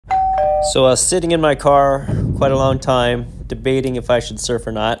So I was sitting in my car quite a long time, debating if I should surf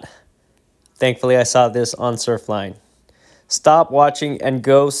or not. Thankfully, I saw this on Surfline. Stop watching and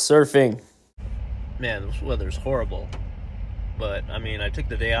go surfing. Man, this weather's horrible. But, I mean, I took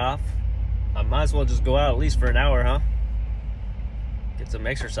the day off. I might as well just go out at least for an hour, huh? Get some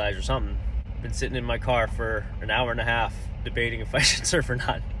exercise or something. Been sitting in my car for an hour and a half, debating if I should surf or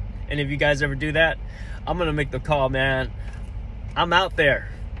not. Any of you guys ever do that? I'm gonna make the call, man. I'm out there.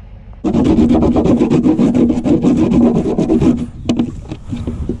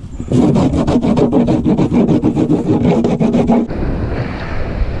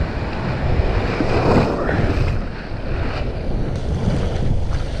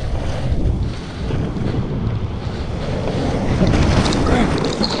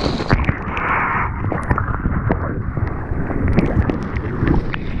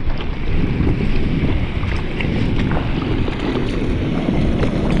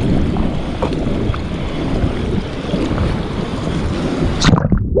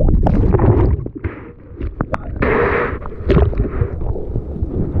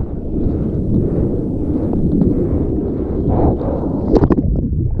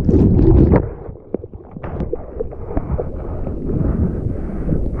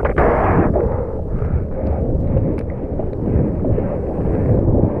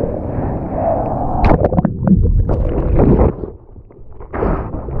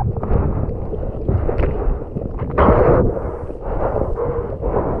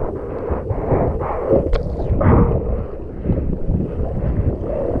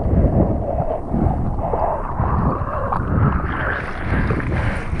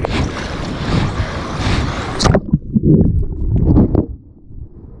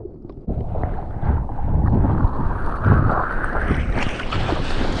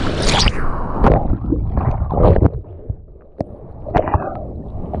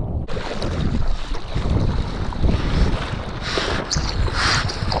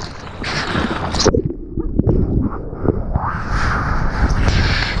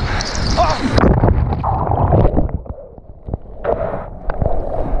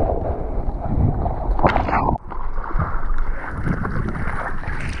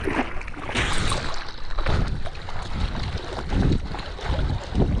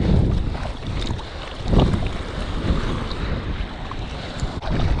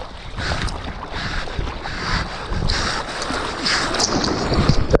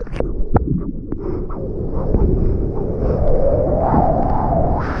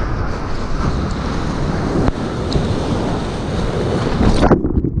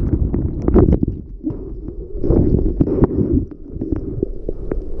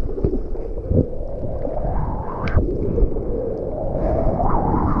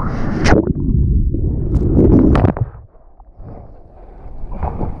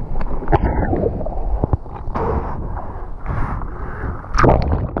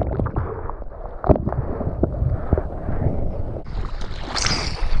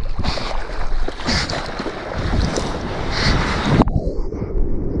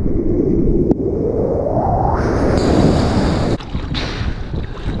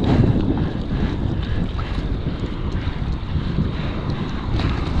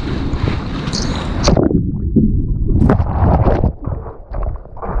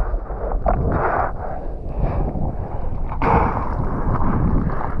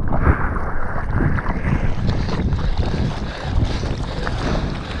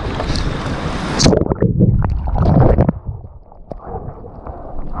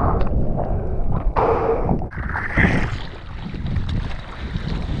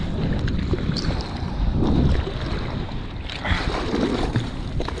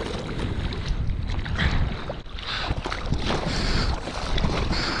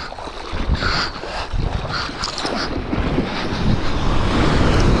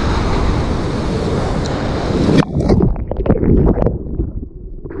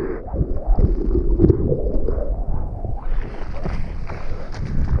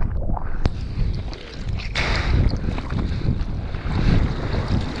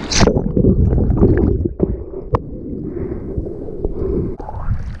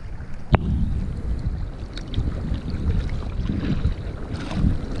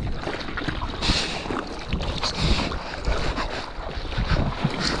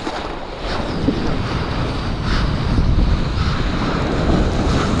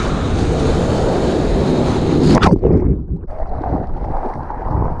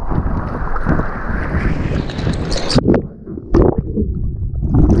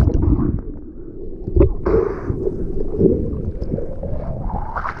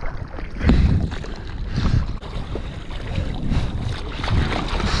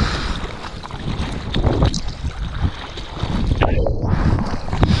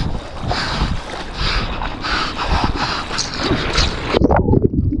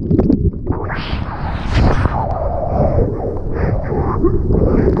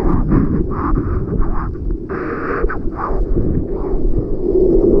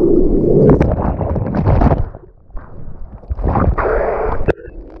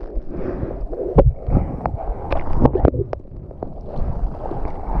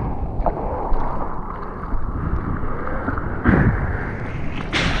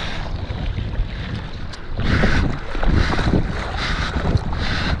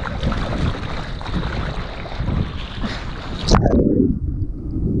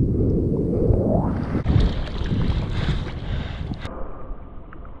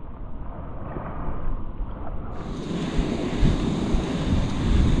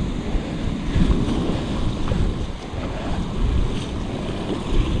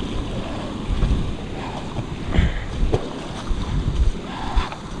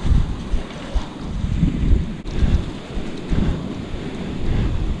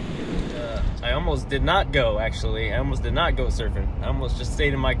 I almost did not go, actually. I almost did not go surfing. I almost just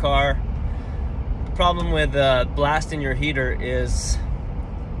stayed in my car. The problem with blasting your heater is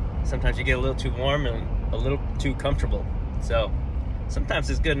sometimes you get a little too warm and a little too comfortable. So sometimes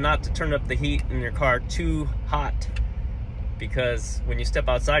it's good not to turn up the heat in your car too hot, because when you step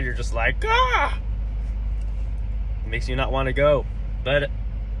outside, you're just like, ah! It makes you not want to go. But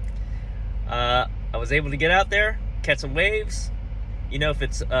I was able to get out there, catch some waves. You know, if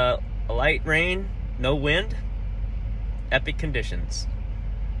it's a light rain, no wind, epic conditions.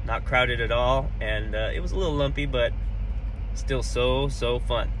 Not crowded at all, and it was a little lumpy, but still so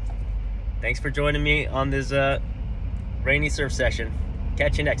fun. Thanks for joining me on this rainy surf session.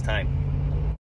 Catch you next time.